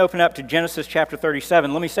Open up to Genesis chapter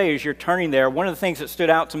 37. Let me say, as you're turning there, one of the things that stood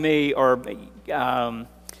out to me,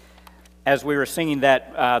 as we were singing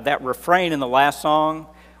that refrain in the last song,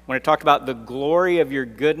 when it talked about the glory of your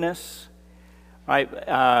goodness, right?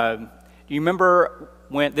 Do you remember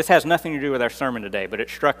when, this has nothing to do with our sermon today, but it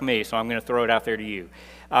struck me, so I'm going to throw it out there to you.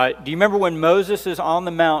 Do you remember when Moses is on the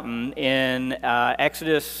mountain in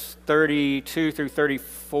Exodus 32 through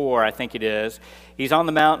 34, I think it is? He's on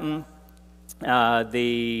the mountain.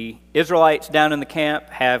 The Israelites down in the camp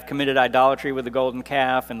have committed idolatry with the golden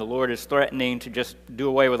calf, and the Lord is threatening to just do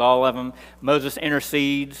away with all of them. Moses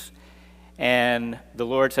intercedes, and the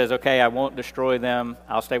Lord says, okay, I won't destroy them.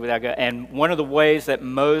 I'll stay without God. And one of the ways that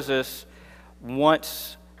Moses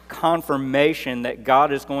wants confirmation that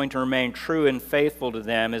God is going to remain true and faithful to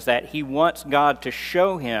them is that he wants God to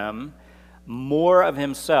show him more of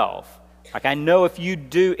himself. Like, I know if you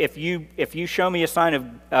show me a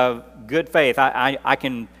sign of good faith, I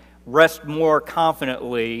can rest more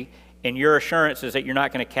confidently in your assurances that you're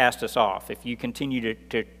not going to cast us off if you continue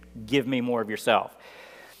to give me more of yourself.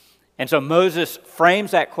 And so Moses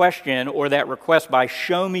frames that question or that request by,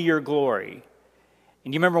 show me your glory.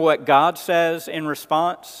 And you remember what God says in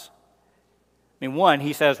response? I mean, one,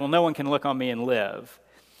 he says, well, no one can look on me and live.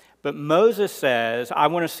 But Moses says, I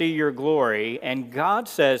want to see your glory. And God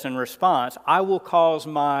says in response, I will cause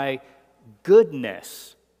my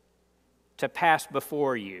goodness to pass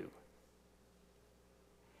before you.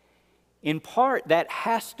 In part, that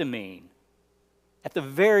has to mean, at the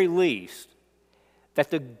very least,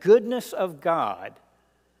 that the goodness of God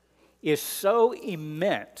is so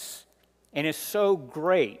immense and is so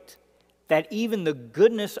great that even the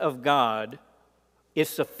goodness of God is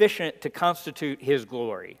sufficient to constitute his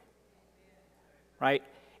glory. Right?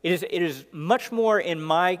 It is much more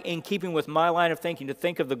in keeping with my line of thinking to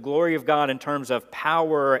think of the glory of God in terms of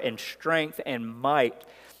power and strength and might,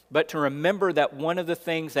 but to remember that one of the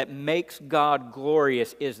things that makes God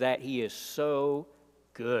glorious is that he is so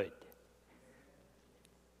good.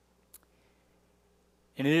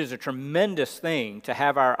 And it is a tremendous thing to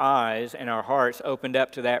have our eyes and our hearts opened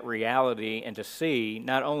up to that reality and to see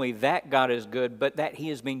not only that God is good, but that he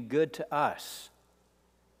has been good to us.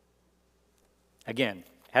 Again,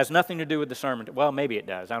 has nothing to do with the sermon. Well, maybe it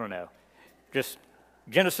does. I don't know. Just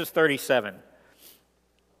Genesis 37.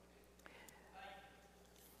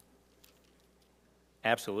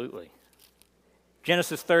 Absolutely.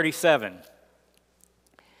 Genesis 37.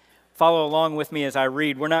 Follow along with me as I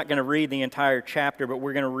read. We're not going to read the entire chapter, but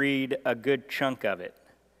we're going to read a good chunk of it.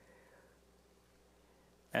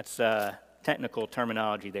 That's technical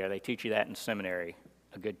terminology there. They teach you that in seminary,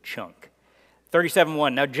 a good chunk.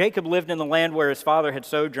 37:1. Now Jacob lived in the land where his father had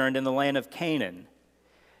sojourned, in the land of Canaan.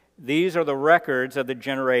 These are the records of the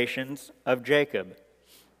generations of Jacob.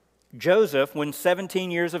 Joseph, when 17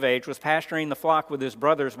 years of age, was pasturing the flock with his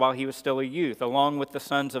brothers while he was still a youth, along with the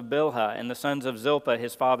sons of Bilhah and the sons of Zilpah,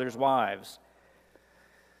 his father's wives.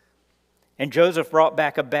 And Joseph brought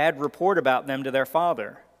back a bad report about them to their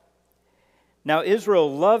father. Now Israel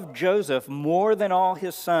loved Joseph more than all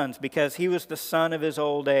his sons, because he was the son of his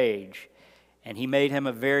old age, and he made him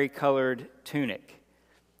a vari-colored tunic.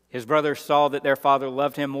 His brothers saw that their father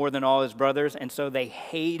loved him more than all his brothers, and so they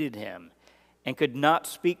hated him and could not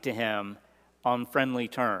speak to him on friendly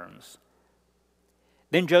terms.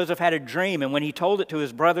 Then Joseph had a dream, and when he told it to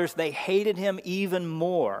his brothers, they hated him even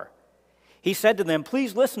more. He said to them,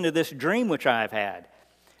 please listen to this dream which I have had.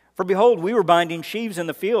 For behold, we were binding sheaves in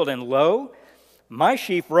the field, and lo, my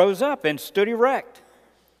sheaf rose up and stood erect.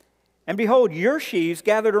 And behold, your sheaves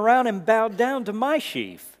gathered around and bowed down to my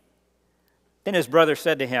sheaf. Then his brother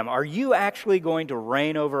said to him, are you actually going to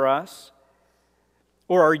reign over us?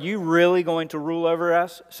 Or are you really going to rule over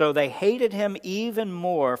us? So they hated him even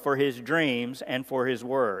more for his dreams and for his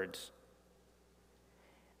words.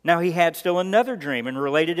 Now he had still another dream and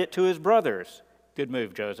related it to his brothers. Good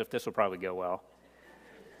move, Joseph. This will probably go well.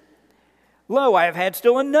 Lo, I have had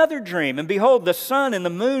still another dream, and behold, the sun and the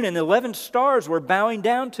moon and 11 stars were bowing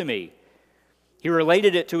down to me. He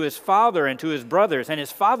related it to his father and to his brothers, and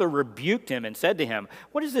his father rebuked him and said to him,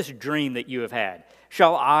 what is this dream that you have had?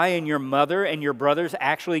 Shall I and your mother and your brothers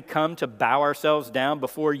actually come to bow ourselves down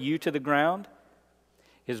before you to the ground?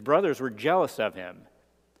 His brothers were jealous of him,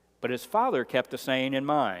 but his father kept the saying in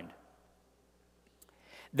mind.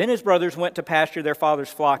 Then his brothers went to pasture their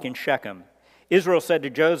father's flock in Shechem. Israel said to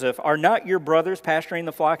Joseph, are not your brothers pasturing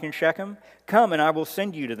the flock in Shechem? Come, and I will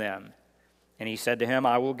send you to them. And he said to him,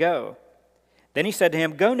 I will go. Then he said to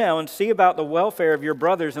him, go now and see about the welfare of your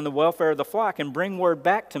brothers and the welfare of the flock, and bring word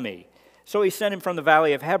back to me. So he sent him from the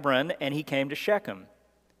valley of Hebron, and he came to Shechem.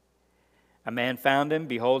 A man found him.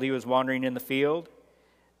 Behold, he was wandering in the field.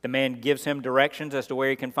 The man gives him directions as to where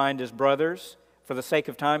he can find his brothers. For the sake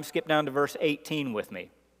of time, skip down to verse 18 with me.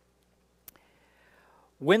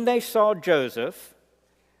 When they saw Joseph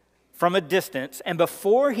from a distance, and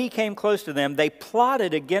before he came close to them, they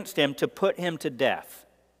plotted against him to put him to death.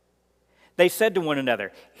 They said to one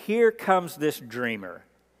another, "Here comes this dreamer.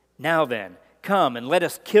 Now then, come and let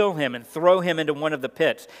us kill him and throw him into one of the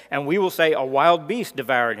pits, and we will say a wild beast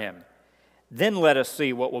devoured him. Then let us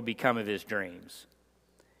see what will become of his dreams."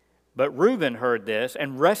 But Reuben heard this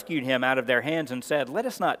and rescued him out of their hands and said, "Let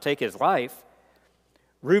us not take his life."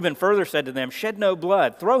 Reuben further said to them, "Shed no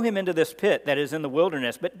blood. Throw him into this pit that is in the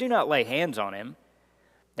wilderness, but do not lay hands on him,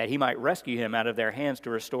 that he might rescue him out of their hands to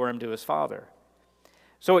restore him to his father."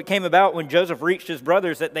 So it came about when Joseph reached his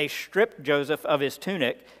brothers that they stripped Joseph of his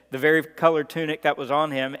tunic, the very colored tunic that was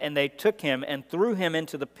on him, and they took him and threw him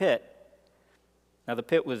into the pit. Now the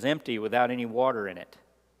pit was empty without any water in it.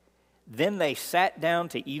 Then they sat down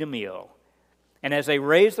to eat a meal. And as they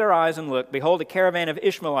raised their eyes and looked, behold, a caravan of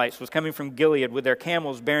Ishmaelites was coming from Gilead with their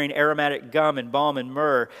camels bearing aromatic gum and balm and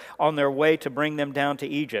myrrh on their way to bring them down to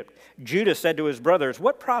Egypt. Judah said to his brothers,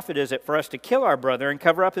 "What profit is it for us to kill our brother and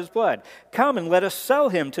cover up his blood? Come and let us sell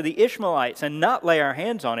him to the Ishmaelites and not lay our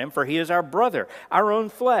hands on him, for he is our brother, our own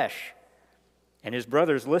flesh." And his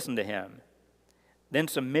brothers listened to him. Then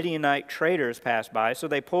some Midianite traders passed by, so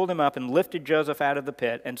they pulled him up and lifted Joseph out of the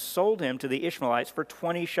pit and sold him to the Ishmaelites for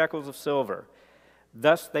 20 shekels of silver.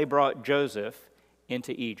 Thus they brought Joseph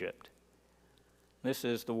into Egypt. This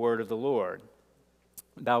is the word of the Lord.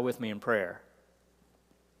 Bow with me in prayer.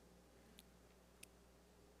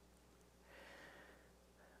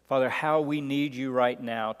 Father, how we need you right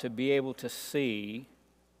now to be able to see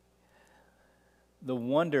the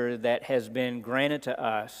wonder that has been granted to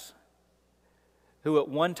us, who at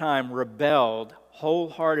one time rebelled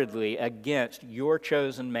wholeheartedly against your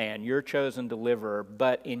chosen man, your chosen deliverer,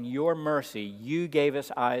 but in your mercy, you gave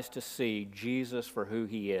us eyes to see Jesus for who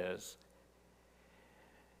he is.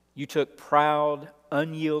 You took proud,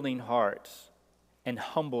 unyielding hearts and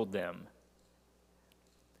humbled them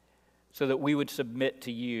so that we would submit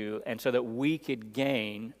to you and so that we could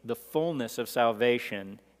gain the fullness of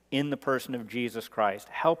salvation in the person of Jesus Christ.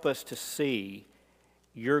 Help us to see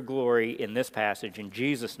your glory in this passage. In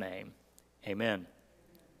Jesus' name, amen.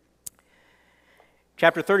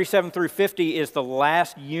 Chapter 37 through 50 is the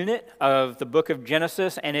last unit of the book of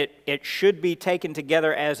Genesis, and it should be taken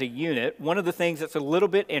together as a unit. One of the things that's a little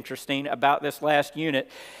bit interesting about this last unit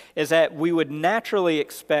is that we would naturally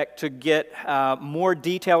expect to get more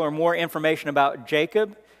detail or more information about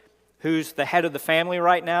Jacob, who's the head of the family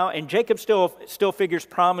right now, and Jacob still figures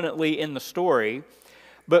prominently in the story,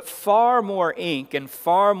 but far more ink and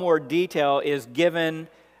far more detail is given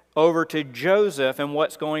over to Joseph and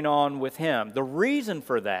what's going on with him. The reason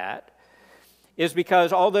for that is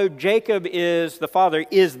because although Jacob is the father,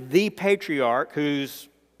 is the patriarch who's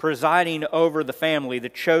presiding over the family, the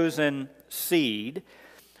chosen seed,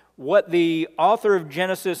 what the author of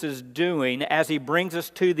Genesis is doing as he brings us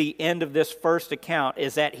to the end of this first account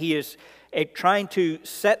is that he is trying to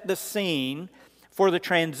set the scene for the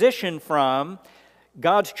transition from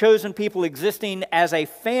God's chosen people existing as a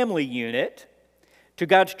family unit to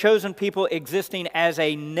God's chosen people existing as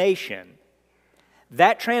a nation.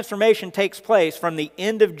 That transformation takes place from the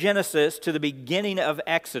end of Genesis to the beginning of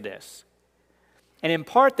Exodus. And in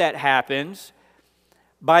part that happens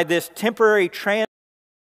by this temporary transfer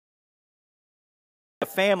of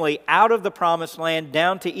the family out of the promised land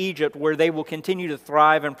down to Egypt, where they will continue to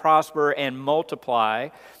thrive and prosper and multiply.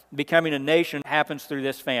 Becoming a nation happens through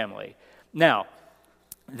this family. Now,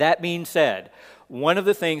 that being said, one of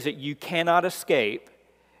the things that you cannot escape,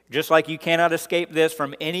 just like you cannot escape this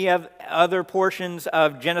from any of other portions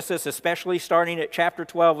of Genesis, especially starting at chapter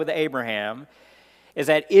 12 with Abraham, is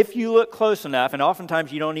that if you look close enough, and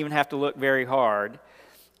oftentimes you don't even have to look very hard,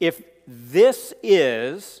 if this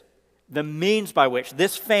is the means by which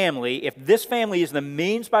this family, if this family is the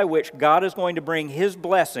means by which God is going to bring his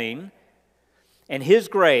blessing and his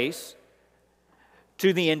grace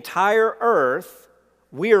to the entire earth,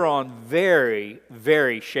 we are on very,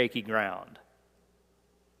 very shaky ground.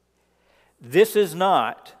 This is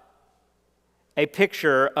not a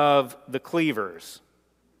picture of the Cleavers.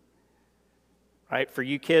 Right? For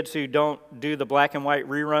you kids who don't do the black and white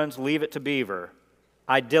reruns, Leave It to Beaver.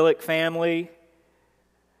 Idyllic family.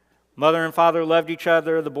 Mother and father loved each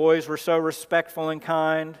other. The boys were so respectful and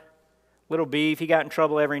kind. Little Beef, he got in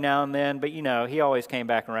trouble every now and then, but he always came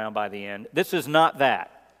back around by the end. This is not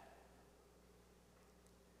that.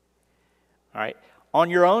 All right. on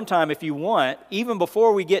your own time if you want, even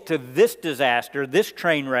before we get to this disaster, this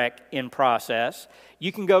train wreck in process,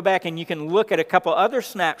 you can go back and you can look at a couple other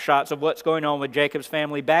snapshots of what's going on with Jacob's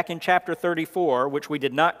family back in chapter 34, which we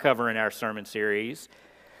did not cover in our sermon series,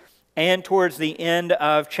 and towards the end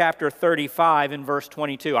of chapter 35 in verse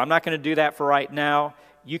 22. I'm not going to do that for right now.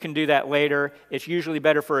 You can do that later. It's usually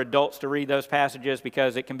better for adults to read those passages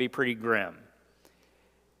because it can be pretty grim.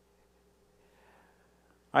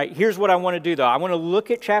 All right, here's what I want to do, though. I want to look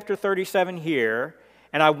at chapter 37 here,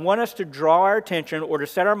 and I want us to draw our attention or to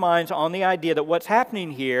set our minds on the idea that what's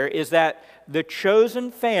happening here is that the chosen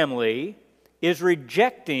family is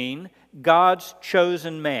rejecting God's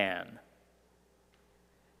chosen man.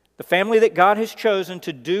 The family that God has chosen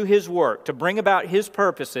to do His work, to bring about His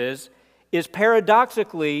purposes, is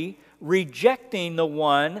paradoxically rejecting the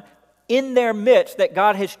one in their midst that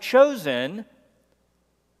God has chosen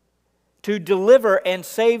to deliver and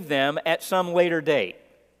save them at some later date.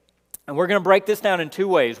 And we're going to break this down in two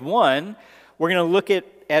ways. One, we're going to look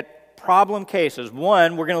at problem cases.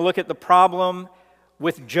 One, we're going to look at the problem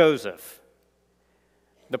with Joseph.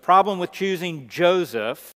 The problem with choosing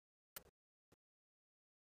Joseph.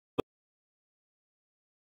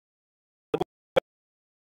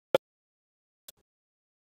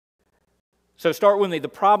 So start with me. The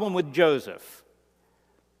problem with Joseph.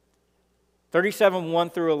 37, 1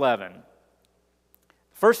 through 11.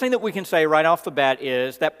 First thing that we can say right off the bat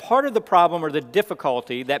is that part of the problem or the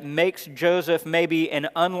difficulty that makes Joseph maybe an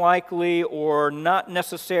unlikely or not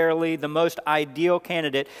necessarily the most ideal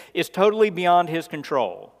candidate is totally beyond his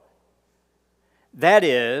control. That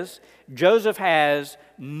is, Joseph has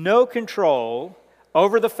no control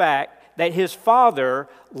over the fact that his father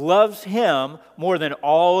loves him more than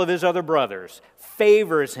all of his other brothers,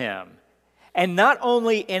 favors him, and not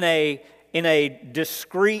only in a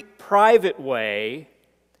discreet, private way,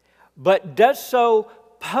 but does so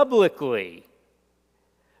publicly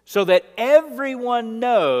so that everyone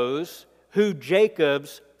knows who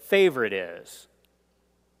Jacob's favorite is.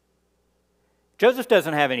 Joseph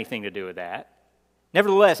doesn't have anything to do with that.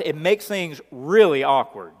 Nevertheless, it makes things really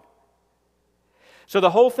awkward. So the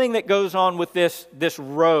whole thing that goes on with this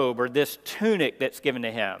robe or this tunic that's given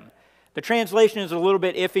to him, the translation is a little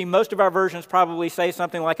bit iffy. Most of our versions probably say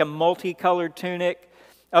something like a multicolored tunic.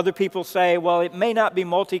 Other people say, well, it may not be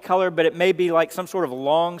multicolored, but it may be like some sort of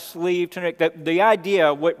long sleeve tunic. The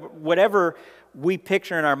idea, whatever we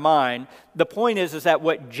picture in our mind, the point is that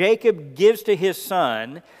what Jacob gives to his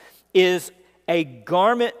son is a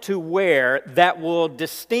garment to wear that will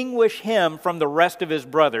distinguish him from the rest of his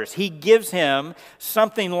brothers. He gives him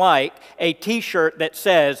something like a t-shirt that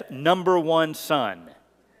says, "Number One Son."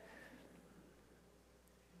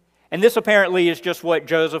 And this apparently is just what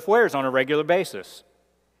Joseph wears on a regular basis.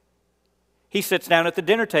 He sits down at the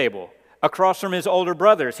dinner table across from his older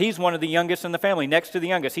brothers. He's one of the youngest in the family, next to the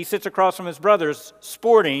youngest. He sits across from his brothers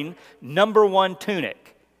sporting number one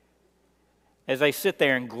tunic as they sit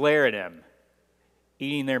there and glare at him,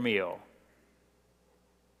 eating their meal.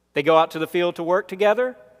 They go out to the field to work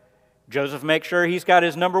together. Joseph makes sure he's got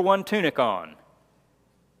his number one tunic on.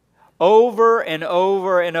 Over and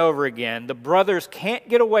over and over again, the brothers can't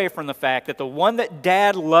get away from the fact that the one that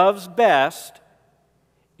Dad loves best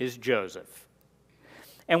is Joseph.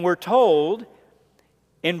 And we're told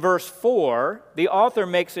in verse 4, the author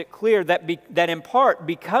makes it clear that in part,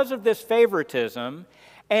 because of this favoritism,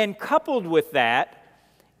 and coupled with that,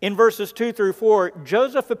 in verses 2 through 4,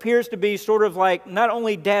 Joseph appears to be sort of like not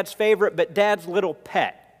only Dad's favorite, but Dad's little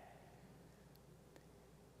pet.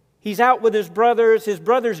 He's out with his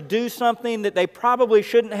brothers do something that they probably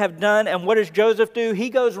shouldn't have done, and what does Joseph do? He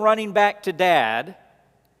goes running back to Dad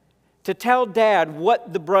to tell Dad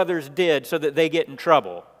what the brothers did so that they get in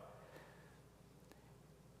trouble.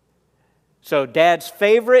 So Dad's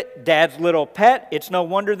favorite, Dad's little pet. It's no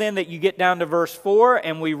wonder then that you get down to verse 4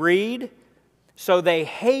 and we read, "So they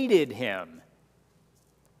hated him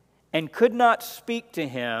and could not speak to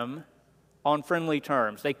him on friendly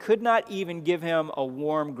terms." They could not even give him a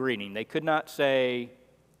warm greeting. They could not say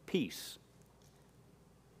peace.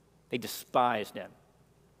 They despised him.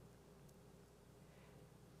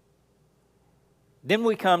 Then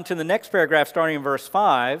we come to the next paragraph starting in verse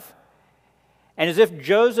 5. And as if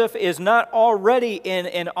Joseph is not already in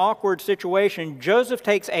an awkward situation, Joseph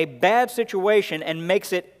takes a bad situation and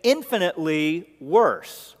makes it infinitely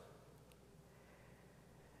worse.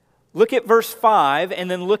 Look at verse 5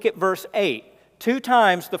 and then look at verse 8. 2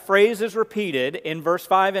 times the phrase is repeated in verse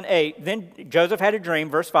 5 and 8. Then Joseph had a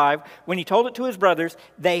dream, verse 5. When he told it to his brothers,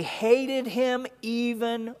 they hated him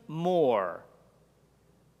even more.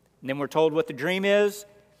 And then we're told what the dream is.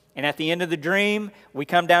 And at the end of the dream, we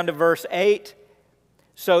come down to verse 8.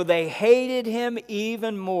 So they hated him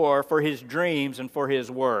even more for his dreams and for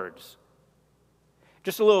his words.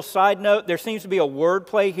 Just a little side note, there seems to be a word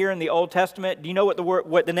play here in the Old Testament. Do you know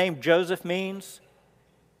what the name Joseph means?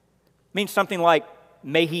 It means something like,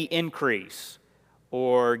 may he increase,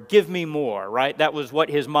 or give me more, right? That was what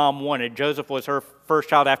his mom wanted. Joseph was her first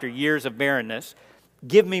child after years of barrenness.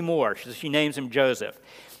 Give me more. So she names him Joseph.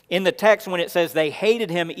 In the text, when it says they hated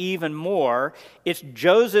him even more, it's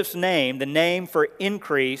Joseph's name, the name for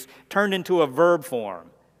increase, turned into a verb form.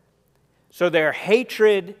 So their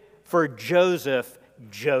hatred for Josephed.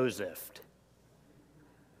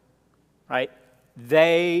 Right?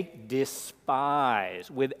 They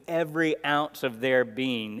despise with every ounce of their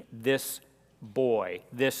being this boy,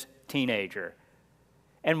 this teenager.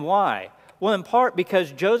 And why? Well, in part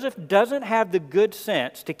because Joseph doesn't have the good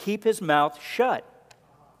sense to keep his mouth shut.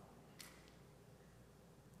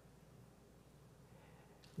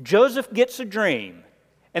 Joseph gets a dream,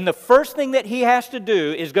 and the first thing that he has to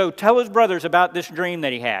do is go tell his brothers about this dream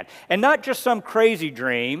that he had. And not just some crazy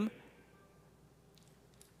dream,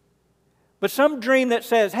 but some dream that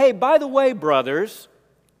says, hey, by the way, brothers,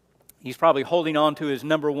 he's probably holding on to his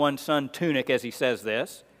number one son tunic as he says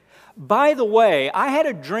this. By the way, I had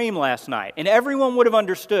a dream last night, and everyone would have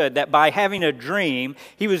understood that by having a dream,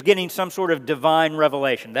 he was getting some sort of divine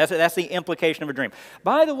revelation. That's the implication of a dream.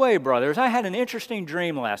 By the way, brothers, I had an interesting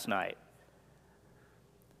dream last night.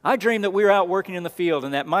 I dreamed that we were out working in the field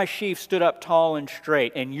and that my sheaf stood up tall and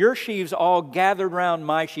straight, and your sheaves all gathered around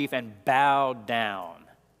my sheaf and bowed down.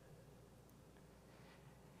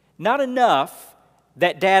 Not enough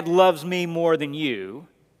that Dad loves me more than you.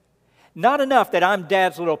 Not enough that I'm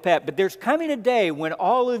Dad's little pet, but there's coming a day when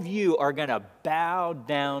all of you are going to bow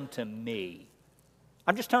down to me.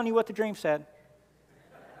 I'm just telling you what the dream said.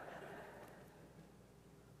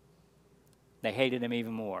 They hated him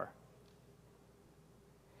even more.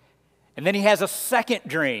 And then he has a second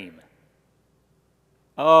dream.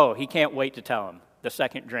 Oh, he can't wait to tell him the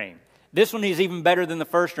second dream. This one is even better than the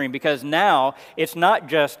first dream because now it's not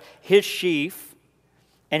just his sheaf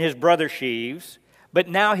and his brother's sheaves, but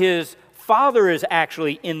now his father is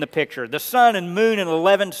actually in the picture. The sun and moon and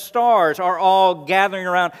 11 stars are all gathering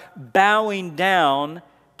around, bowing down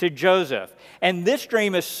to Joseph. And this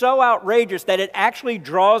dream is so outrageous that it actually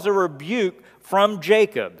draws a rebuke from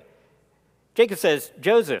Jacob. Jacob says,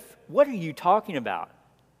 Joseph, what are you talking about?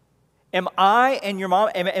 Am I and your mom,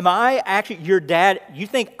 am I actually your dad? You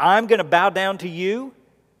think I'm going to bow down to you?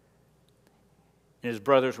 And his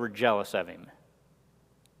brothers were jealous of him.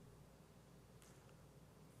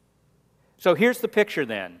 So here's the picture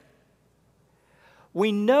then.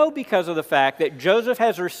 We know because of the fact that Joseph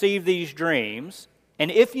has received these dreams, and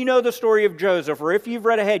if you know the story of Joseph, or if you've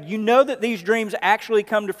read ahead, you know that these dreams actually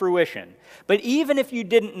come to fruition. But even if you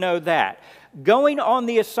didn't know that, going on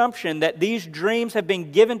the assumption that these dreams have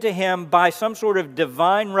been given to him by some sort of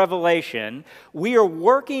divine revelation, we are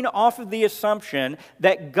working off of the assumption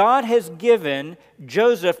that God has given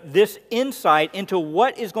Joseph this insight into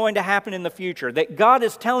what is going to happen in the future, that God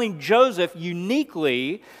is telling Joseph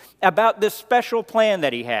uniquely about this special plan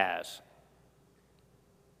that he has.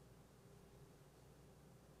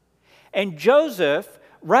 And Joseph,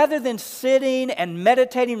 rather than sitting and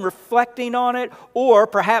meditating, reflecting on it, or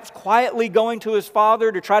perhaps quietly going to his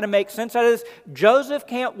father to try to make sense out of this, Joseph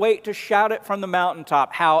can't wait to shout it from the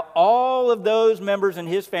mountaintop how all of those members in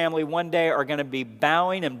his family one day are going to be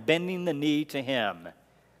bowing and bending the knee to him.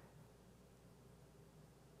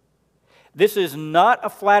 This is not a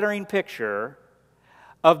flattering picture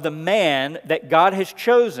of the man that God has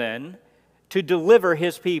chosen to deliver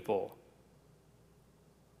his people.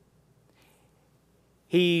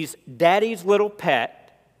 He's daddy's little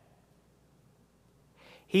pet.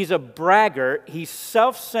 He's a braggart. He's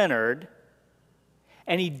self-centered.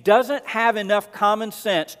 And he doesn't have enough common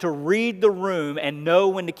sense to read the room and know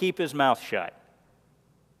when to keep his mouth shut.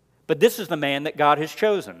 But this is the man that God has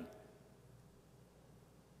chosen.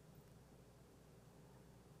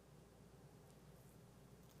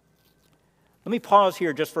 Let me pause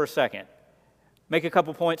here just for a second. Make a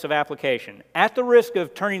couple points of application. At the risk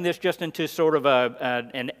of turning this just into sort of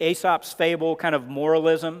an Aesop's fable kind of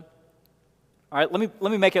moralism, all right,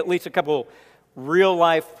 let me make at least a couple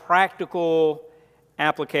real-life, practical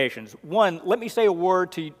applications. One, let me say a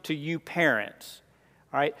word to you parents.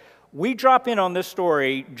 All right, we drop in on this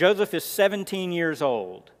story. Joseph is 17 years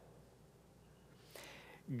old.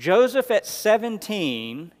 Joseph at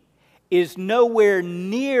 17 is nowhere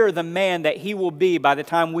near the man that he will be by the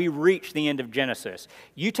time we reach the end of Genesis.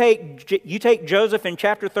 You take Joseph in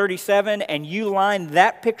chapter 37 and you line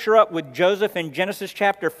that picture up with Joseph in Genesis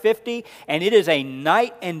chapter 50, and it is a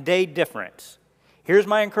night and day difference. Here's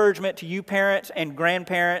my encouragement to you parents and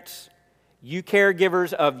grandparents, you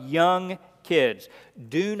caregivers of young kids.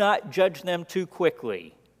 Do not judge them too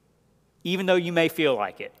quickly, even though you may feel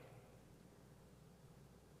like it.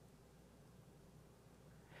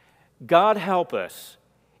 God help us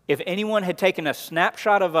if anyone had taken a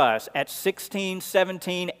snapshot of us at 16,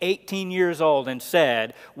 17, 18 years old and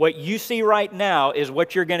said, what you see right now is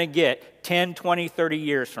what you're going to get 10, 20, 30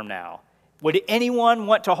 years from now. Would anyone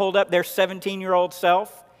want to hold up their 17-year-old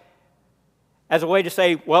self as a way to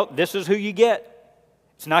say, well, this is who you get.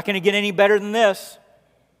 It's not going to get any better than this.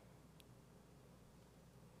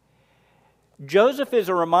 Joseph is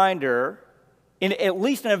a reminder, at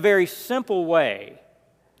least in a very simple way,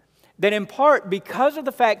 that in part because of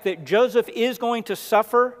the fact that Joseph is going to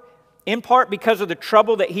suffer, in part because of the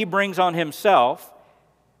trouble that he brings on himself,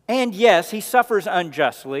 and yes, he suffers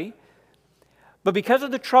unjustly, but because of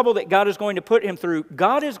the trouble that God is going to put him through,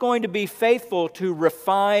 God is going to be faithful to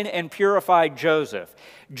refine and purify Joseph.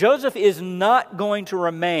 Joseph is not going to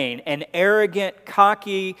remain an arrogant,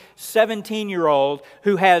 cocky 17-year-old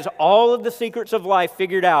who has all of the secrets of life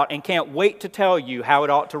figured out and can't wait to tell you how it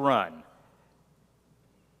ought to run.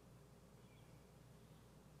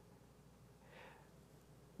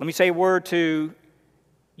 Let me say a word to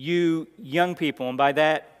you young people, and by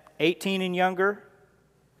that, 18 and younger.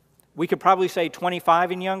 We could probably say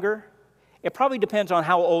 25 and younger. It probably depends on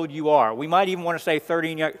how old you are. We might even want to say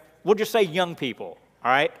 30 and younger. We'll just say young people, all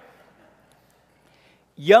right?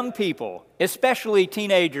 Young people, especially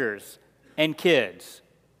teenagers and kids,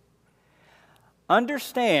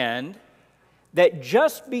 understand that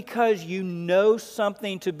just because you know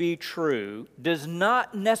something to be true does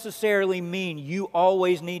not necessarily mean you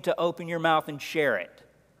always need to open your mouth and share it.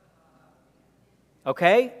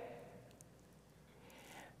 Okay?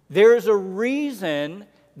 There's a reason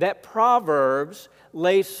that Proverbs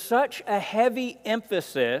lays such a heavy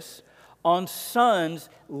emphasis on sons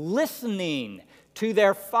listening to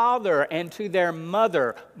their father and to their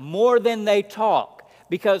mother more than they talk.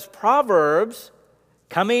 Because Proverbs,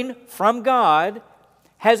 coming from God,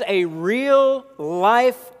 has a real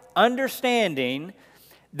life understanding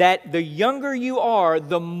that the younger you are,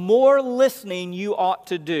 the more listening you ought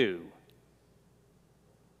to do.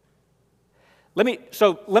 Let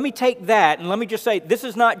me take that and let me just say, this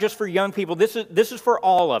is not just for young people, this is for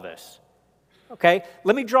all of us. Okay?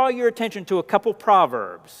 Let me draw your attention to a couple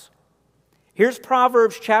Proverbs. Here's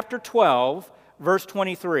Proverbs chapter 12, verse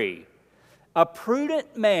 23. A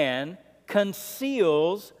prudent man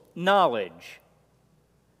conceals knowledge,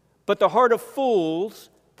 but the heart of fools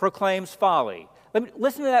proclaims folly.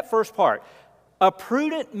 Listen to that first part. A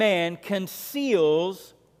prudent man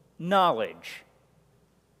conceals knowledge.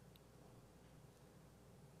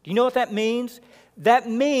 Do you know what that means? That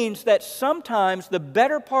means that sometimes the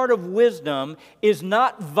better part of wisdom is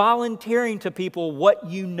not volunteering to people what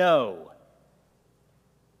you know.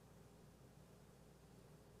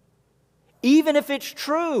 Even if it's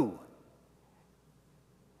true.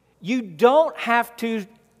 You don't have to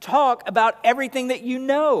talk about everything that you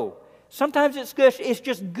know. Sometimes it's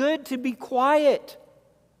just good to be quiet.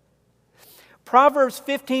 Proverbs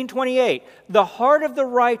 15:28, the heart of the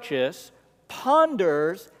righteous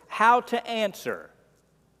ponders how to answer.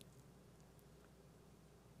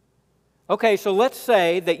 Okay, so let's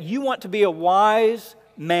say that you want to be a wise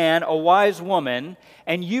man, a wise woman,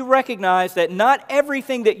 and you recognize that not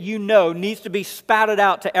everything that you know needs to be spouted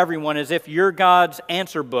out to everyone as if you're God's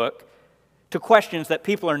answer book to questions that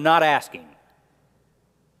people are not asking.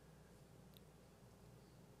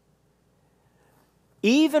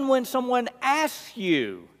 Even when someone asks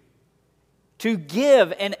you to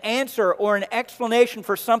give an answer or an explanation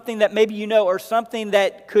for something that maybe you know or something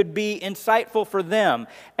that could be insightful for them,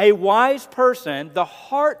 a wise person, the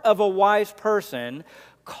heart of a wise person,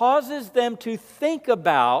 causes them to think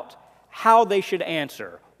about how they should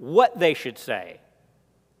answer, what they should say.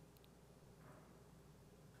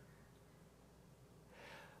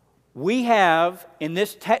 We have, in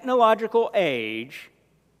this technological age,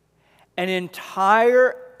 an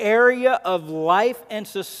entire area of life and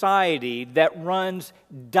society that runs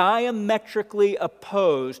diametrically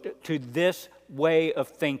opposed to this way of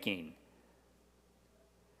thinking.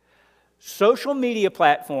 Social media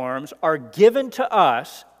platforms are given to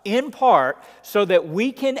us in part so that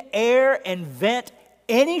we can air and vent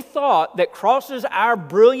any thought that crosses our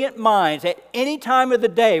brilliant minds at any time of the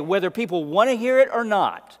day, whether people want to hear it or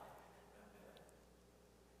not.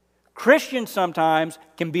 Christians sometimes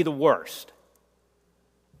can be the worst.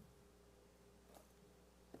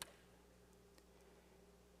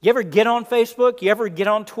 You ever get on Facebook? You ever get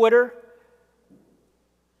on Twitter?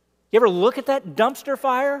 You ever look at that dumpster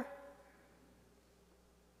fire?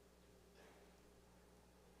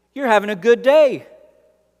 You're having a good day.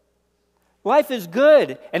 Life is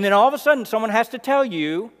good. And then all of a sudden someone has to tell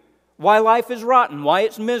you why life is rotten, why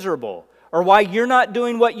it's miserable, or why you're not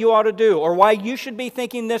doing what you ought to do, or why you should be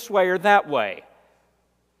thinking this way or that way.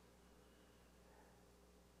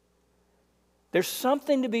 There's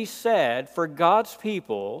something to be said for God's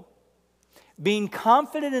people being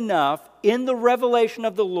confident enough in the revelation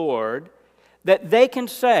of the Lord that they can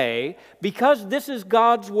say, because this is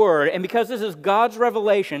God's Word and because this is God's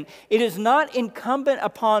revelation, it is not incumbent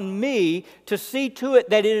upon me to see to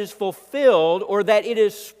it that it is fulfilled or that it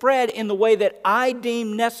is spread in the way that I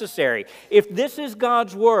deem necessary. If this is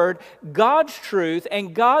God's Word, God's truth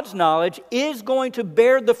and God's knowledge is going to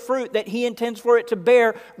bear the fruit that He intends for it to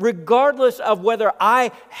bear, regardless of whether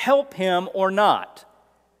I help Him or not.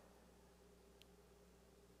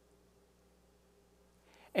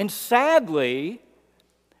 And sadly,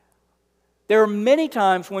 there are many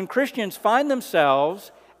times when Christians find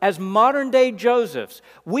themselves as modern-day Josephs.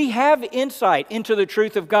 We have insight into the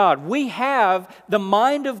truth of God. We have the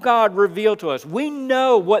mind of God revealed to us. We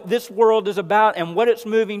know what this world is about and what it's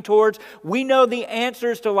moving towards. We know the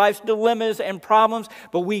answers to life's dilemmas and problems,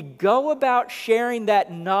 but we go about sharing that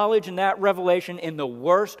knowledge and that revelation in the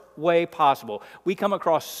worst way possible. We come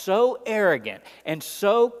across so arrogant and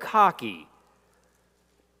so cocky.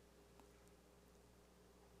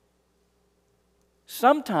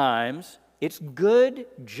 Sometimes it's good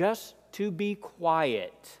just to be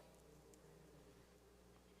quiet.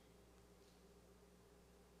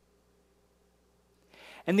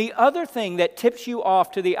 And the other thing that tips you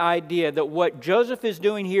off to the idea that what Joseph is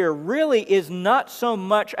doing here really is not so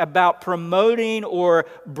much about promoting or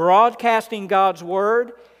broadcasting God's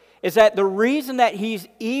Word is that the reason that he's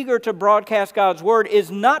eager to broadcast God's Word is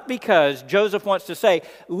not because Joseph wants to say,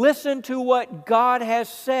 listen to what God has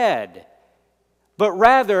said, but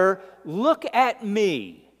rather, look at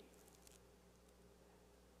me.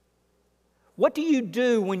 What do you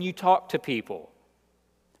do when you talk to people?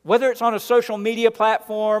 Whether it's on a social media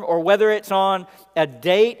platform or whether it's on a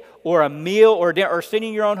date or a meal or sitting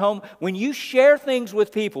in your own home, when you share things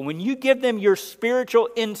with people, when you give them your spiritual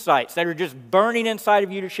insights that are just burning inside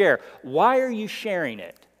of you to share, why are you sharing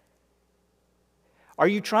it? Are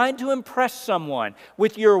you trying to impress someone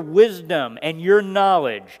with your wisdom and your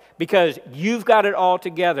knowledge because you've got it all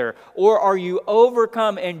together? Or are you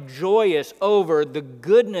overcome and joyous over the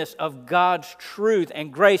goodness of God's truth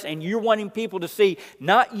and grace, and you're wanting people to see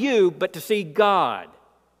not you, but to see God?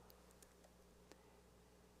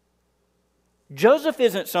 Joseph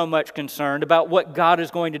isn't so much concerned about what God is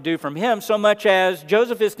going to do from him so much as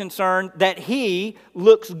Joseph is concerned that he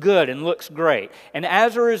looks good and looks great. And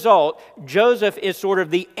as a result, Joseph is sort of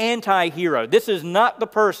the anti-hero. This is not the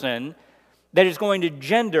person that is going to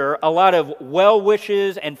gender a lot of well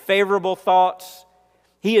wishes and favorable thoughts.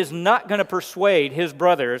 He is not going to persuade his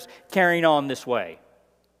brothers carrying on this way.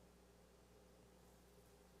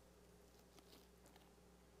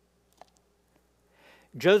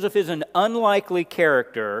 Joseph is an unlikely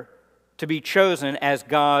character to be chosen as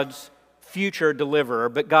God's future deliverer,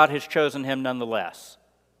 but God has chosen him nonetheless.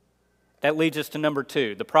 That leads us to number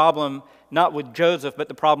 2, the problem not with Joseph, but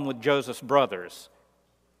the problem with Joseph's brothers.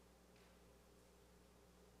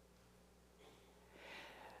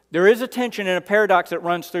 There is a tension and a paradox that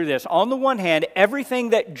runs through this. On the one hand, everything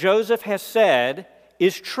that Joseph has said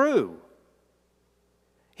is true.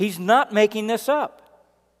 He's not making this up.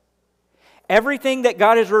 Everything that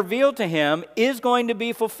God has revealed to him is going to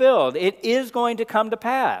be fulfilled. It is going to come to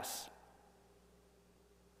pass.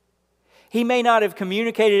 He may not have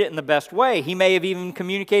communicated it in the best way. He may have even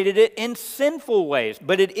communicated it in sinful ways,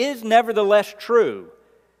 but it is nevertheless true.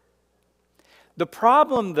 The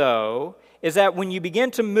problem, though, is that when you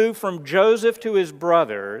begin to move from Joseph to his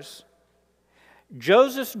brothers,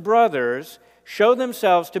 Joseph's brothers show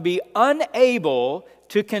themselves to be unable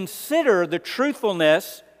to consider the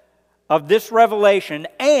truthfulness of this revelation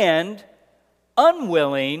and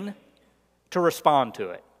unwilling to respond to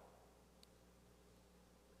it.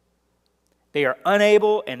 They are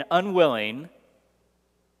unable and unwilling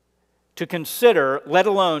to consider, let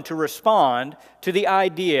alone to respond to the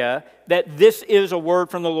idea that this is a word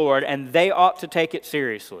from the Lord and they ought to take it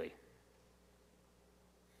seriously.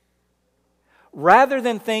 Rather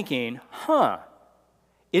than thinking,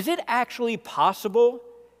 is it actually possible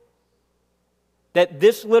that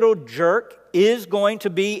this little jerk is going to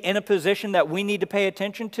be in a position that we need to pay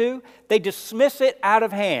attention to, they dismiss it out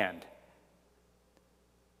of hand.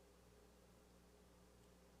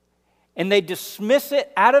 And they dismiss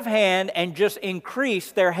it out of hand and just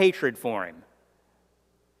increase their hatred for him.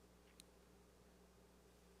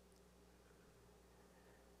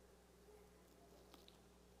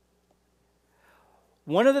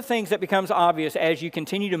 one of the things that becomes obvious as you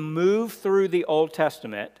continue to move through the Old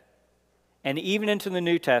Testament and even into the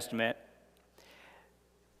New Testament,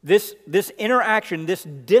 this interaction, this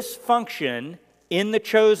dysfunction in the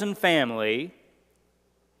chosen family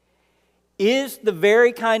is the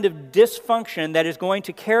very kind of dysfunction that is going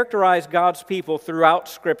to characterize God's people throughout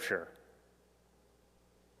Scripture.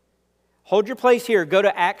 Hold your place here. Go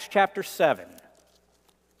to Acts chapter 7.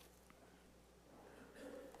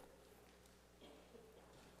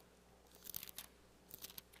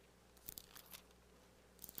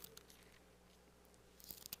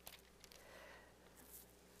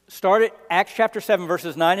 Start at Acts chapter 7,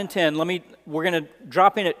 verses 9 and 10. We're going to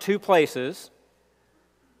drop in at two places.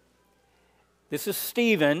 This is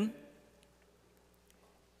Stephen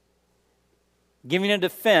giving a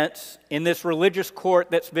defense in this religious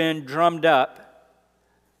court that's been drummed up.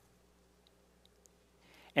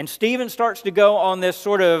 And Stephen starts to go on this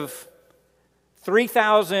sort of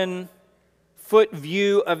 3,000-foot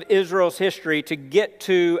view of Israel's history to get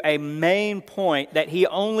to a main point that he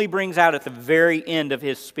only brings out at the very end of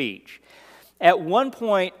his speech. At one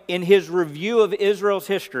point in his review of Israel's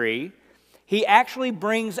history, he actually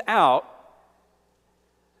brings out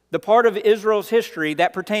the part of Israel's history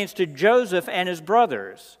that pertains to Joseph and his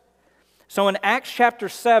brothers. So in Acts chapter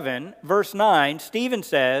 7, verse 9, Stephen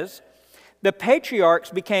says, "The patriarchs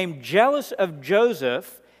became jealous of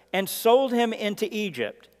Joseph and sold him into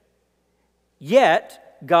Egypt.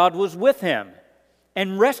 Yet God was with him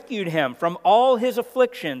and rescued him from all his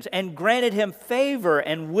afflictions and granted him favor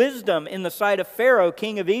and wisdom in the sight of Pharaoh,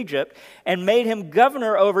 king of Egypt, and made him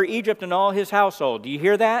governor over Egypt and all his household." Do you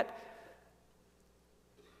hear that?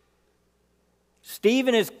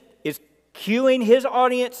 Stephen is cueing his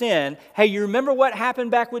audience in, hey, you remember what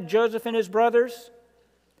happened back with Joseph and his brothers?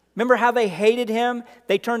 Remember how they hated him?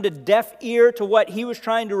 They turned a deaf ear to what he was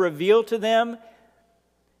trying to reveal to them.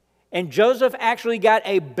 And Joseph actually got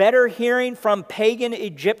a better hearing from pagan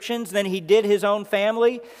Egyptians than he did his own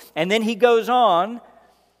family. And then he goes on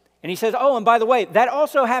and he says, oh, and by the way, that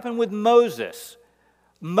also happened with Moses.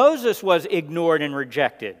 Moses was ignored and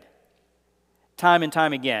rejected time and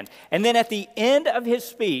time again. And then at the end of his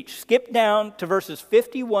speech, skip down to verses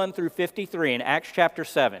 51 through 53 in Acts chapter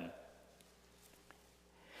 7.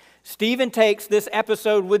 Stephen takes this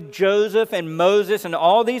episode with Joseph and Moses and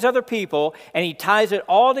all these other people, and he ties it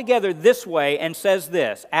all together this way and says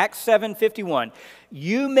this, Acts 7:51,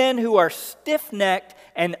 "You men who are stiff-necked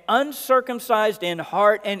and uncircumcised in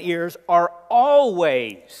heart and ears are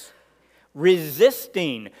always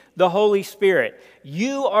resisting the Holy Spirit.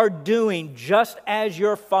 You are doing just as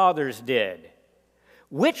your fathers did.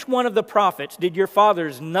 Which one of the prophets did your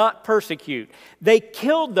fathers not persecute? They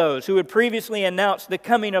killed those who had previously announced the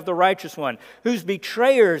coming of the righteous one, whose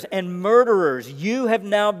betrayers and murderers you have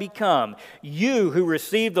now become, you who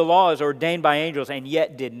received the law as ordained by angels and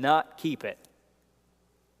yet did not keep it."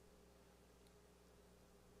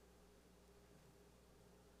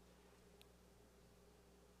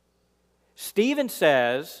 Stephen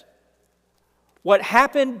says, what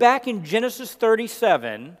happened back in Genesis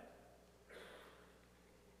 37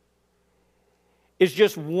 is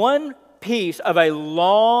just one piece of a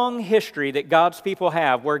long history that God's people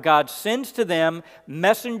have, where God sends to them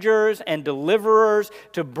messengers and deliverers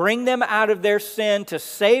to bring them out of their sin, to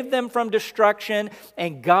save them from destruction,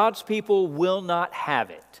 and God's people will not have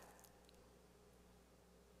it.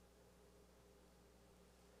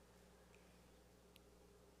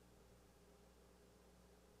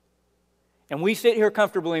 And we sit here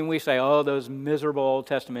comfortably and we say, oh, those miserable Old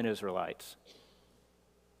Testament Israelites.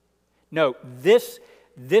 No, this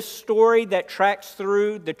story that tracks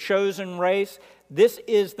through the chosen race, this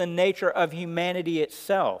is the nature of humanity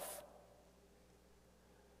itself.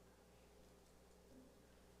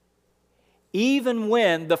 Even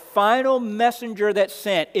when the final messenger that's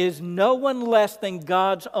sent is no one less than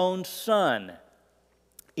God's own Son,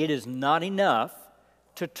 it is not enough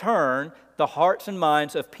to turn the hearts and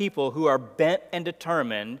minds of people who are bent and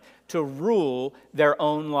determined to rule their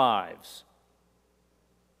own lives.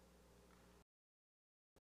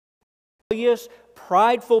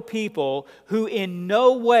 Prideful people who in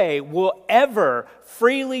no way will ever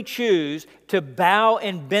freely choose to bow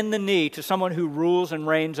and bend the knee to someone who rules and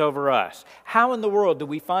reigns over us. How in the world do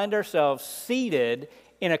we find ourselves seated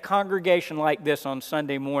in a congregation like this on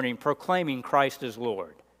Sunday morning proclaiming Christ as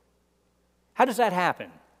Lord? How does that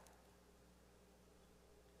happen?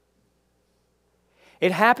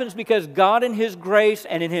 It happens because God in His grace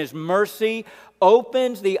and in His mercy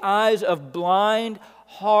opens the eyes of blind,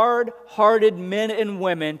 hard-hearted men and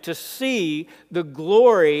women to see the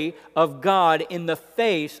glory of God in the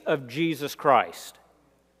face of Jesus Christ.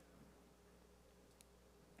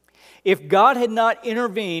 If God had not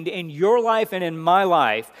intervened in your life and in my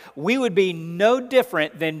life, we would be no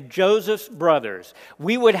different than Joseph's brothers.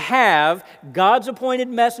 We would have God's appointed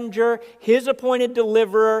messenger, His appointed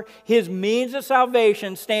deliverer, His means of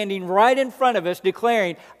salvation standing right in front of us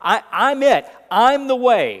declaring, I'm it. I'm the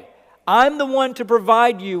way. I'm the one to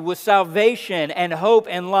provide you with salvation and hope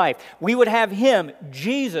and life. We would have Him,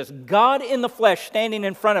 Jesus, God in the flesh, standing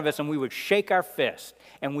in front of us, and we would shake our fist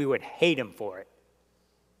and we would hate Him for it.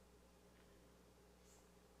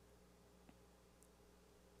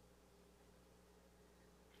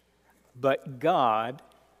 But God,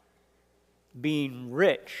 being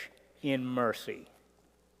rich in mercy,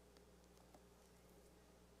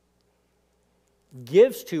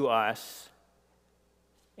 gives to us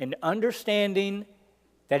an understanding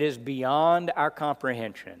that is beyond our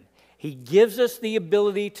comprehension. He gives us the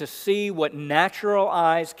ability to see what natural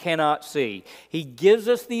eyes cannot see. He gives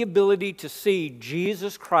us the ability to see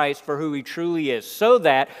Jesus Christ for who He truly is, so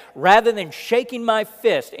that rather than shaking my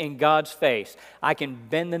fist in God's face, I can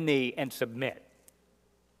bend the knee and submit.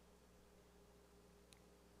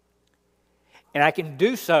 And I can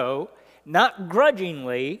do so not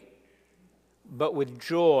grudgingly, but with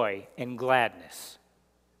joy and gladness.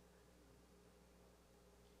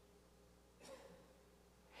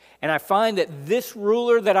 And I find that this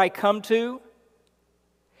ruler that I come to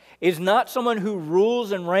is not someone who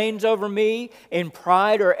rules and reigns over me in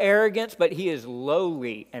pride or arrogance, but he is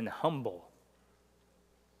lowly and humble.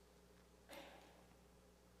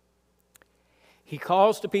 He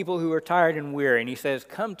calls to people who are tired and weary, and he says,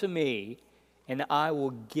 "Come to me, and I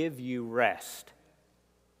will give you rest."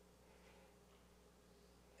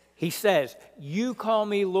 He says, "You call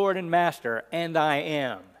me Lord and Master, and I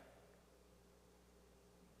am.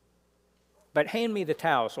 But hand me the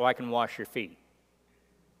towel so I can wash your feet."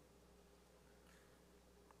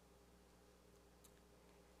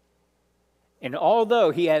 And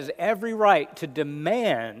although He has every right to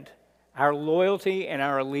demand our loyalty and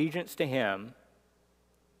our allegiance to Him,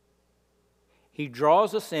 He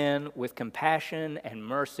draws us in with compassion and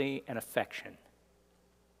mercy and affection.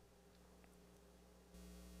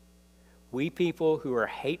 We people who are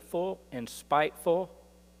hateful and spiteful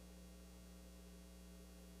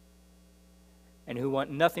and who want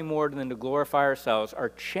nothing more than to glorify ourselves are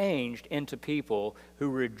changed into people who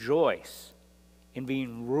rejoice in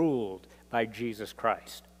being ruled by Jesus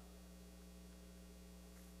Christ.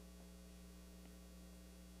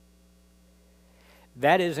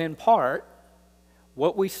 That is in part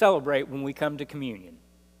what we celebrate when we come to communion.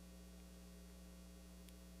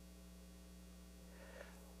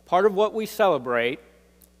 Part of what we celebrate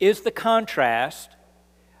is the contrast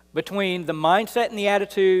between the mindset and the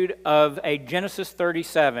attitude of a Genesis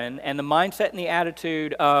 37 and the mindset and the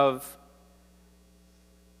attitude of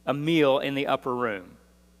a meal in the upper room.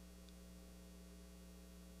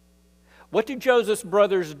 What do Joseph's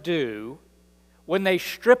brothers do when they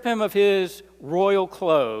strip him of his royal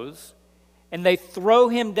clothes and they throw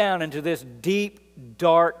him down into this deep,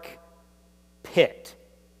 dark pit?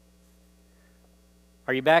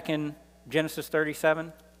 Are you back in Genesis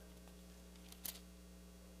 37?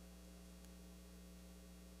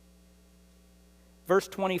 Verse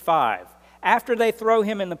 25. After they throw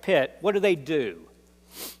him in the pit, what do?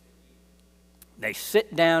 They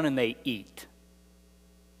sit down and they eat.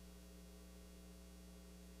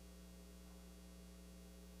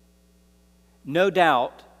 No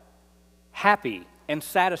doubt, happy and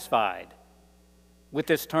satisfied with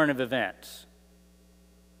this turn of events.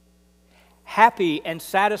 Happy and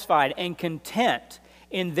satisfied and content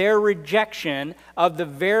in their rejection of the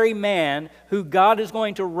very man who God is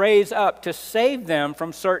going to raise up to save them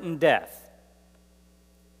from certain death.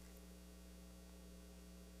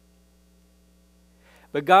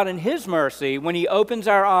 But God in His mercy, when He opens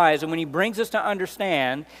our eyes and when He brings us to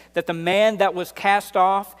understand that the man that was cast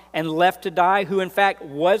off and left to die, who in fact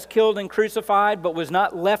was killed and crucified, but was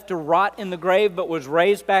not left to rot in the grave, but was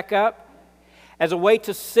raised back up, as a way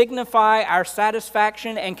to signify our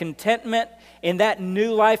satisfaction and contentment in that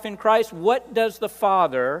new life in Christ, what does the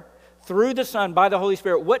Father, through the Son, by the Holy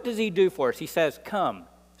Spirit, what does He do for us? He says, "Come,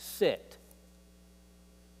 sit,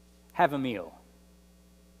 have a meal."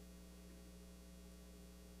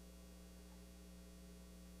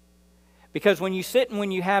 Because when you sit and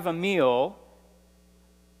when you have a meal,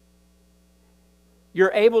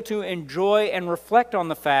 you're able to enjoy and reflect on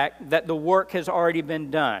the fact that the work has already been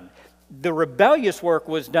done. The rebellious work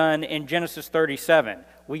was done in Genesis 37.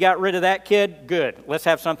 We got rid of that kid? Good. Let's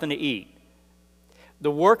have something to eat.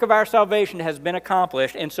 The work of our salvation has been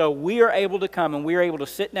accomplished, and so we are able to come and we are able to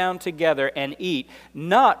sit down together and eat,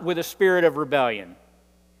 not with a spirit of rebellion,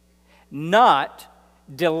 not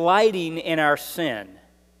delighting in our sin.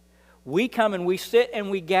 We come and we sit and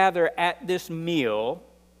we gather at this meal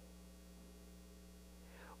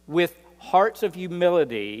with hearts of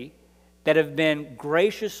humility that have been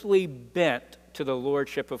graciously bent to the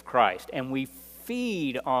lordship of Christ. And we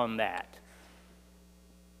feed on that,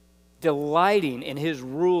 delighting in His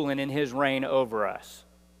rule and in His reign over us.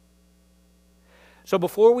 So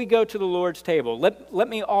before we go to the Lord's table, let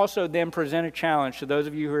me also then present a challenge to those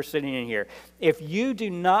of you who are sitting in here. If you do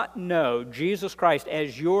not know Jesus Christ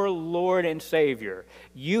as your Lord and Savior,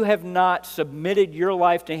 you have not submitted your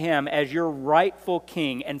life to Him as your rightful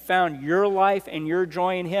King and found your life and your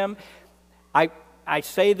joy in Him, I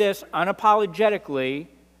say this unapologetically,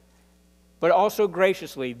 but also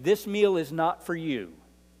graciously, this meal is not for you.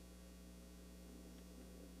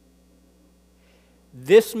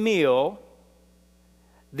 This meal,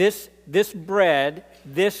 this bread,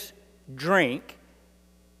 this drink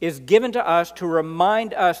is given to us to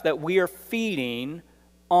remind us that we are feeding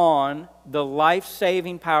on the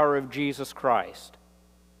life-saving power of Jesus Christ.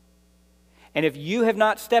 And if you have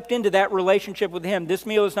not stepped into that relationship with Him, this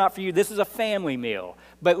meal is not for you. This is a family meal.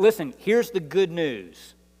 But listen, here's the good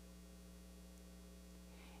news.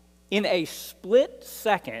 In a split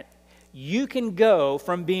second, you can go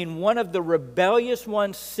from being one of the rebellious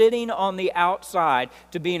ones sitting on the outside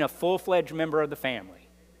to being a full-fledged member of the family.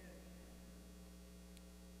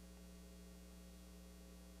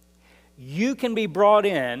 You can be brought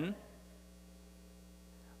in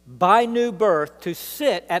by new birth to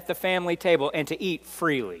sit at the family table and to eat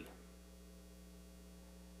freely.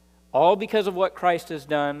 All because of what Christ has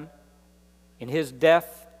done in His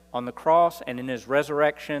death on the cross and in His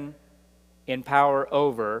resurrection in power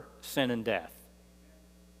over sin and death.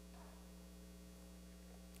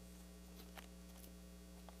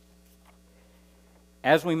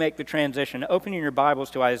 As we make the transition, opening your Bibles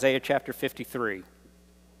to Isaiah chapter 53.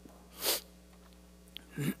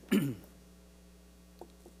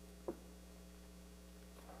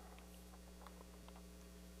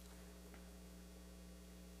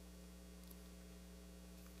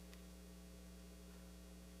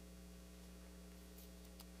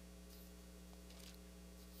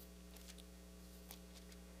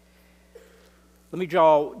 Let me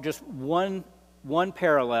draw just one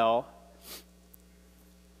parallel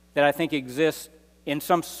that I think exists in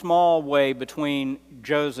some small way between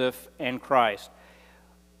Joseph and Christ.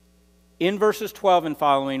 In verses 12 and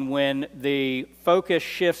following, when the focus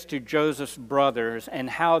shifts to Joseph's brothers and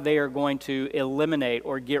how they are going to eliminate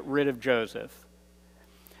or get rid of Joseph,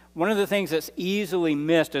 one of the things that's easily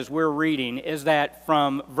missed as we're reading is that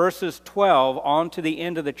from verses 12 on to the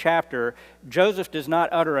end of the chapter, Joseph does not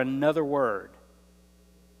utter another word.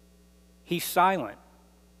 He's silent.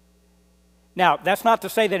 Now, that's not to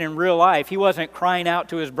say that in real life he wasn't crying out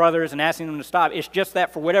to his brothers and asking them to stop. It's just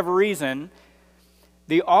that for whatever reason,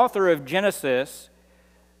 the author of Genesis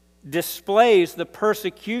displays the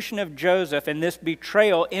persecution of Joseph and this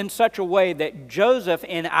betrayal in such a way that Joseph,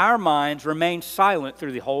 in our minds, remains silent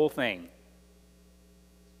through the whole thing.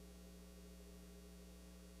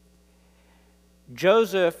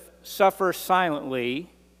 Joseph suffers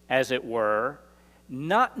silently, as it were,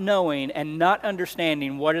 not knowing and not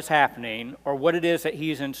understanding what is happening or what it is that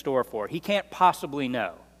he's in store for. He can't possibly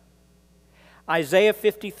know. Isaiah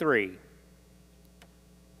 53,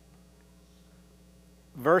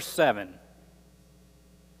 verse 7.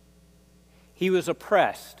 He was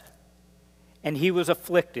oppressed and he was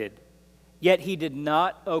afflicted, yet he did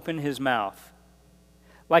not open his mouth.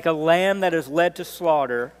 Like a lamb that is led to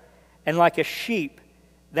slaughter, and like a sheep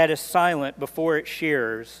that is silent before its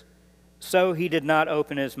shearers, so he did not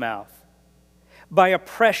open his mouth. By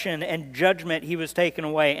oppression and judgment he was taken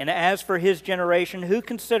away. And as for his generation, who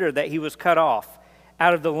considered that he was cut off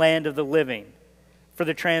out of the land of the living for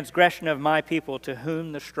the transgression of my people to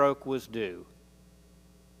whom the stroke was due?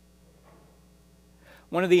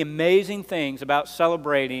 One of the amazing things about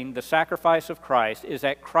celebrating the sacrifice of Christ is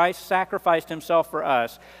that Christ sacrificed himself for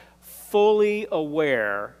us, fully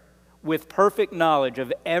aware with perfect knowledge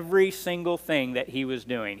of every single thing that he was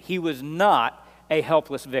doing. He was not a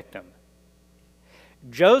helpless victim.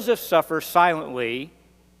 Joseph suffers silently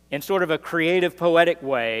in sort of a creative, poetic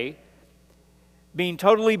way, being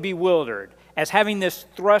totally bewildered, as having this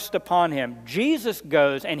thrust upon him. Jesus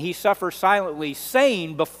goes and he suffers silently,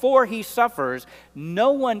 saying before he suffers,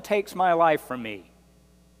 "No one takes my life from me.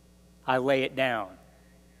 I lay it down."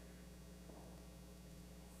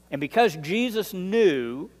 And because Jesus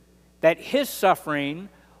knew that his suffering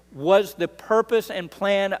was the purpose and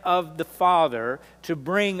plan of the Father to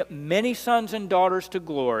bring many sons and daughters to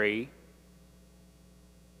glory,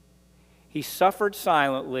 he suffered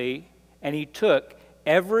silently and he took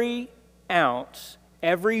every ounce,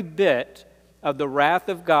 every bit of the wrath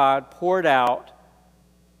of God poured out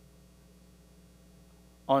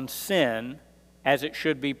on sin as it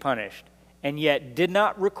should be punished, and yet did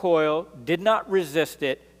not recoil, did not resist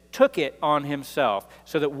it, took it on himself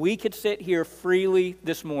so that we could sit here freely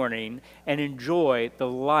this morning and enjoy the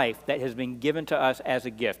life that has been given to us as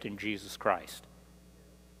a gift in Jesus Christ.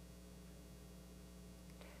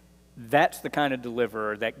 That's the kind of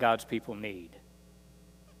deliverer that God's people need.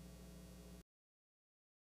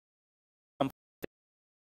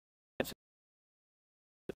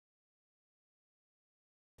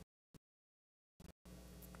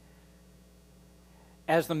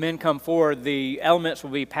 As the men come forward, the elements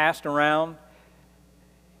will be passed around.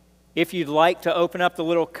 If you'd like to open up the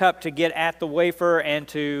little cup to get at the wafer and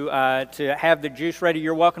to have the juice ready,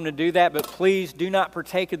 you're welcome to do that. But please do not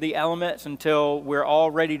partake of the elements until we're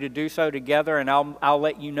all ready to do so together, and I'll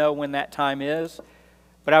let you know when that time is.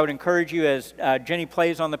 But I would encourage you, as Jenny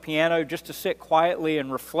plays on the piano, just to sit quietly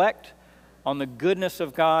and reflect on the goodness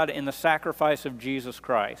of God in the sacrifice of Jesus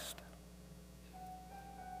Christ.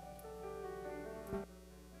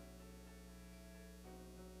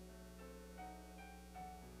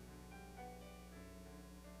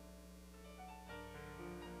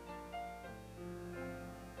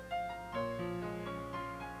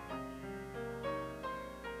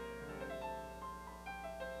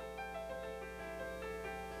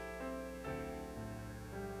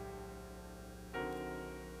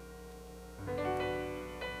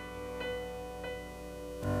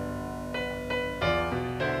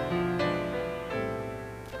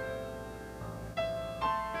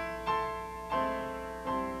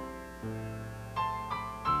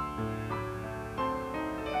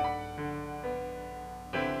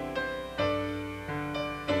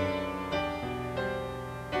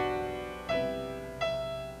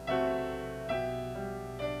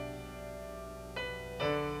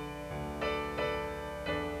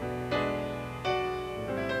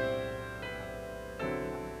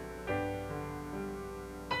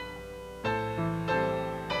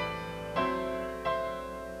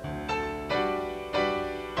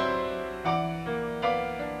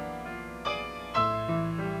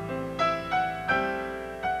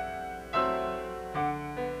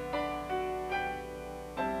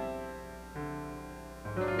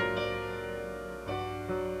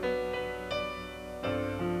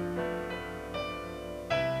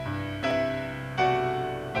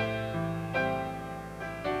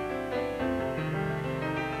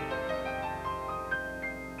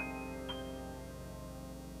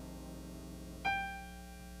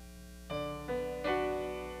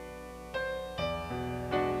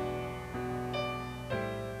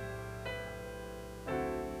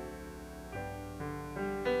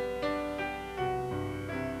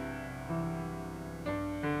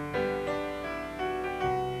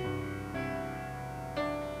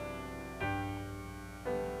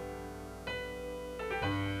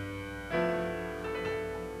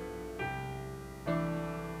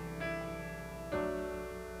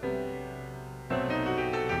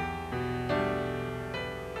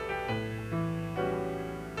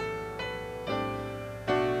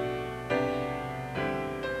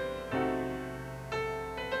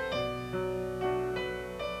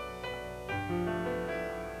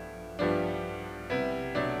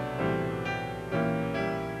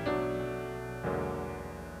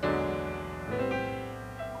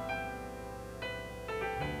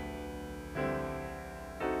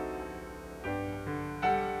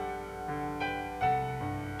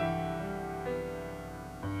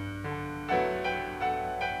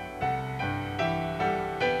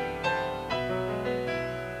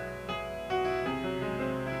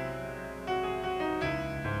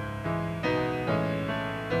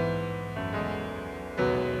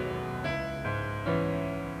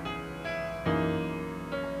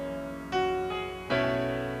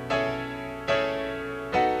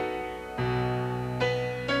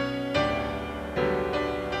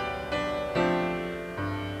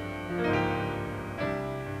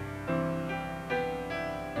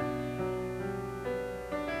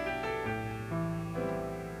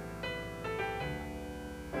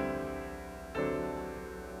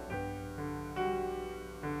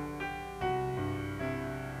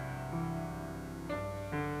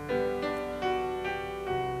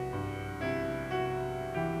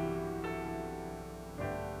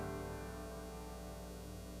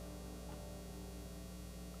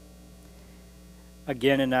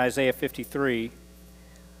 Again in Isaiah 53,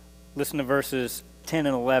 listen to verses 10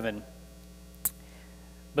 and 11.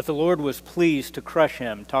 But the Lord was pleased to crush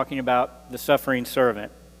him, talking about the suffering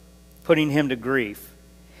servant, putting him to grief.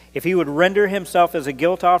 If he would render himself as a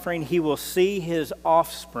guilt offering, he will see his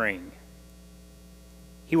offspring.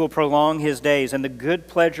 He will prolong his days, and the good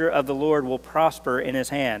pleasure of the Lord will prosper in his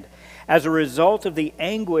hand. As a result of the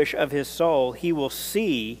anguish of his soul, he will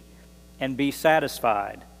see and be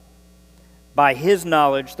satisfied. By his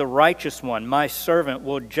knowledge, the righteous one, my servant,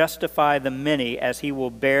 will justify the many as he will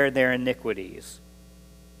bear their iniquities.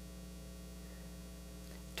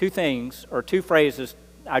 Two things, or two phrases,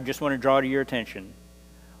 I just want to draw to your attention.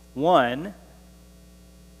 One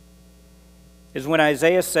is when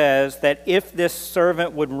Isaiah says that if this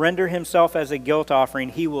servant would render himself as a guilt offering,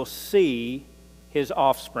 he will see his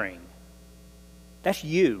offspring. That's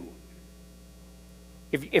you.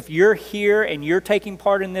 If you're here and you're taking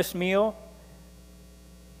part in this meal,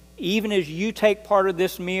 even as you take part of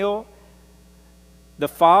this meal, the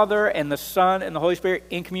Father and the Son and the Holy Spirit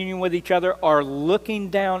in communion with each other are looking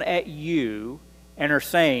down at you and are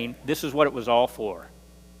saying, this is what it was all for.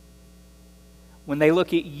 When they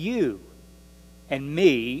look at you and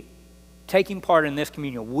me taking part in this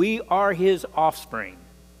communion, we are his offspring.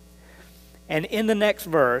 And in the next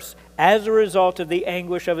verse, as a result of the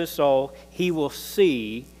anguish of his soul, he will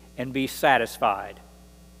see and be satisfied.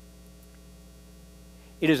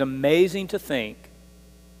 It is amazing to think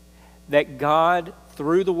that God,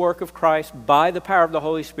 through the work of Christ, by the power of the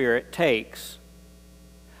Holy Spirit, takes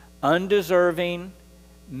undeserving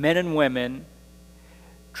men and women,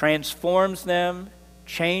 transforms them,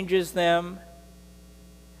 changes them,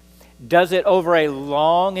 does it over a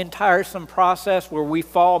long and tiresome process where we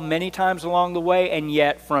fall many times along the way, and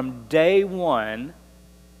yet from day one,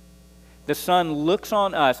 the Son looks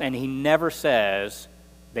on us and he never says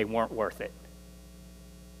they weren't worth it.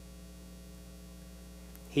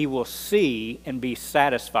 He will see and be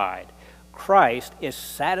satisfied. Christ is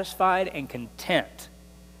satisfied and content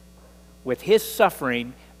with his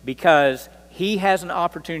suffering because he has an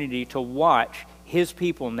opportunity to watch his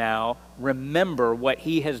people now remember what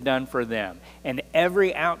he has done for them. And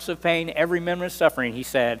every ounce of pain, every minute of suffering, he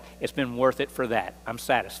said, it's been worth it for that. I'm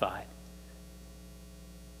satisfied.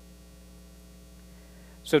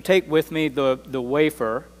 So take with me the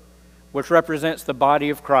wafer, which represents the body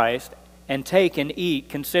of Christ, and take and eat,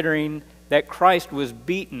 considering that Christ was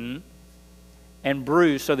beaten and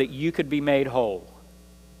bruised so that you could be made whole.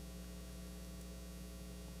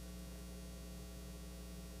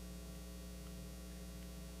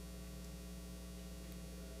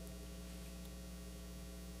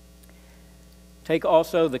 Take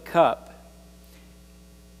also the cup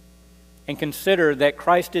and consider that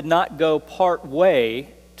Christ did not go part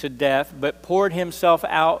way to death, but poured himself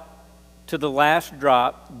out to the last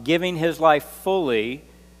drop, giving his life fully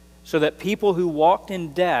so that people who walked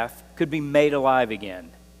in death could be made alive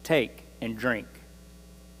again. Take and drink.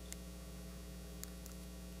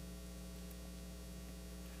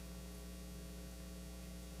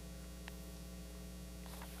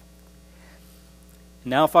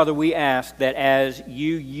 Now, Father, we ask that as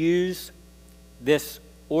you use this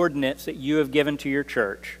ordinance that you have given to your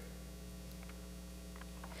church,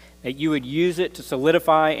 that you would use it to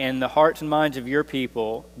solidify in the hearts and minds of your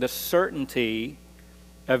people the certainty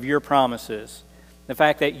of your promises. The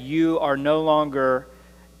fact that you are no longer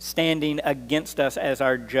standing against us as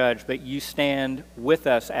our judge, but you stand with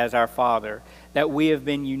us as our Father. That we have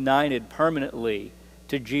been united permanently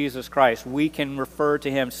to Jesus Christ. We can refer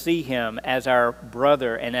to him, see him as our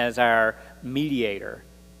brother and as our mediator.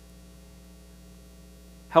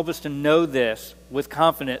 Help us to know this with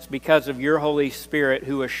confidence because of your Holy Spirit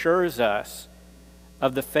who assures us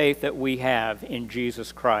of the faith that we have in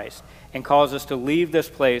Jesus Christ and cause us to leave this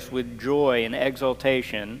place with joy and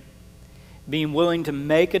exultation, being willing to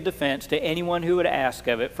make a defense to anyone who would ask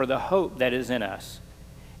of it for the hope that is in us,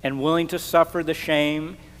 and willing to suffer the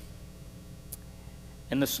shame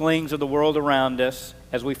and the slings of the world around us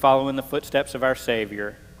as we follow in the footsteps of our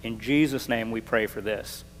Savior. In Jesus' name we pray for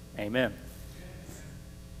this. Amen.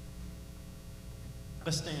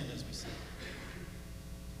 Let's stand as we sing.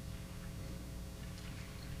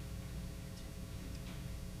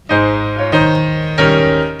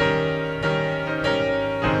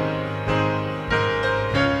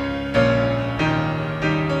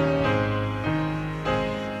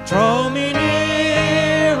 Draw me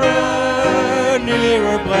nearer,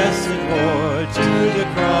 nearer, blessed Lord, to the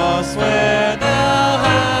cross where thou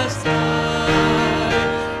hast died.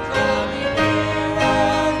 Draw me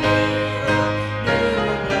nearer, nearer,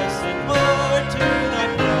 nearer, blessed Lord.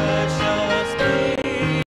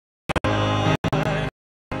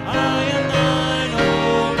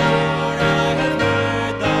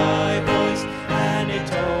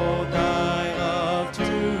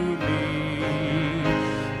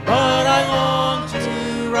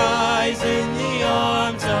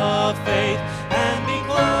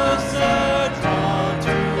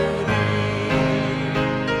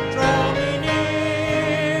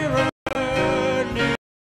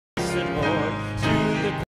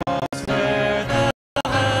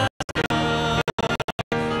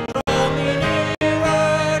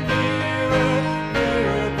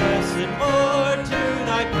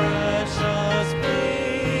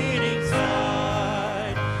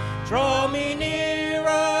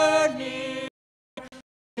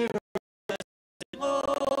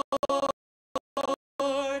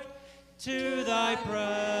 to thy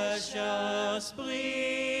precious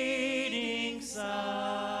bleeding side.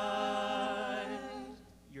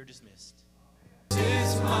 You're dismissed.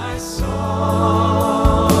 Is my song.